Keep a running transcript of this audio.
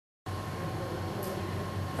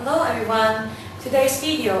Hello everyone. Today's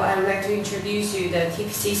video I would like to introduce you the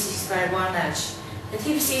TPC-651H. The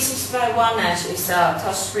TPC-651H is a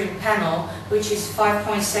touchscreen panel which is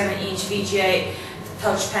 5.7-inch VGA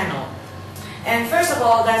touch panel. And first of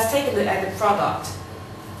all, let's take a look at the product.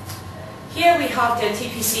 Here we have the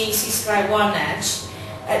TPC-651H.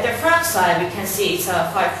 At the front side we can see it's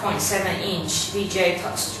a 5.7-inch VGA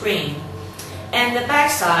touchscreen. And the back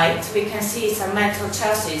side we can see it's a metal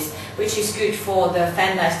chassis which is good for the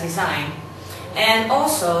fanless design. And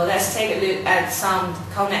also let's take a look at some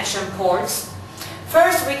connection ports.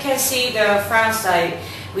 First we can see the front side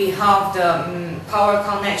we have the power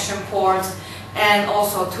connection port and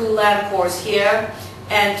also two LAN ports here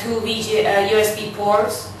and two USB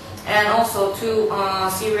ports and also two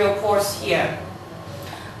serial ports here.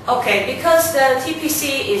 Okay, because the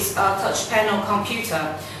TPC is a touch panel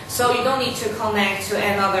computer, so you don't need to connect to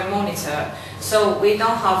another monitor. So we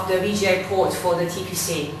don't have the VGA port for the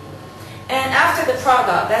TPC. And after the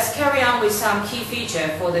product, let's carry on with some key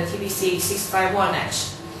features for the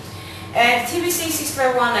TPC-651H. And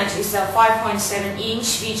TPC-651H is a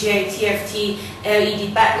 5.7-inch VGA TFT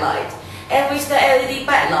LED backlight. And with the LED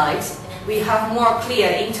backlight, we have more clear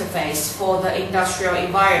interface for the industrial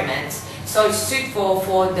environment. So it's suitable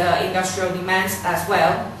for the industrial demands as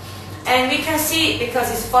well. And we can see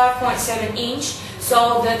because it's 5.7-inch,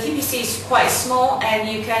 so the TPC is quite small and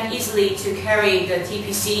you can easily to carry the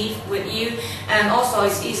TPC with you, and also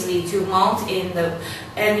it's easily to mount in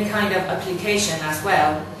any kind of application as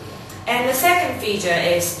well. And the second feature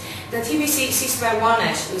is the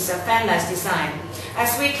TPC-651H is a fanless design.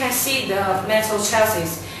 As we can see, the metal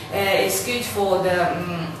chassis is good for the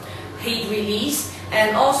heat release,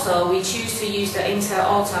 and also we choose to use the Intel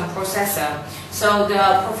Atom processor. So the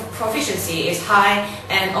proficiency is high,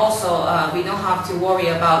 and also we don't have to worry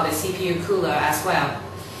about the CPU cooler as well.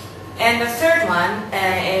 And the third one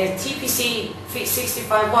is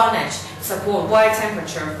TPC-651H support wide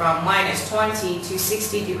temperature from -20 to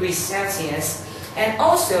 60 degrees Celsius. And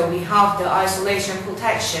also we have the isolation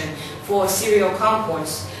protection for serial COM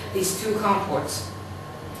ports, these two COM ports.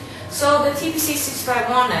 So the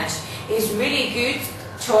TPC-651H is really good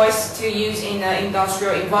choice to use in the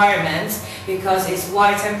industrial environment because it's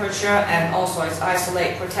wide temperature and also it's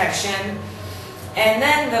isolate protection. And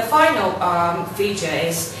then the final feature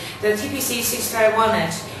is the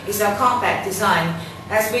TPC-651H is a compact design.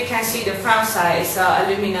 As we can see, the front side is an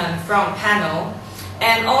aluminum front panel,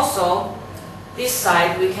 and also this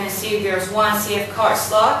side we can see there's one CF card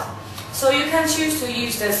slot, so you can choose to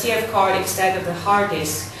use the CF card instead of the hard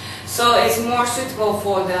disk. So it's more suitable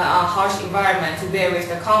for the harsh environment to bear with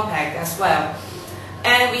the compact as well.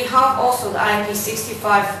 And we have also the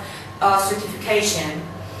IP65 certification.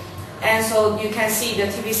 And so you can see the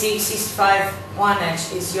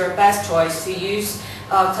TPC-651H is your best choice to use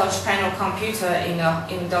a touch panel computer in an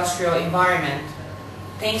industrial environment.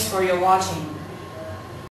 Thanks for your watching.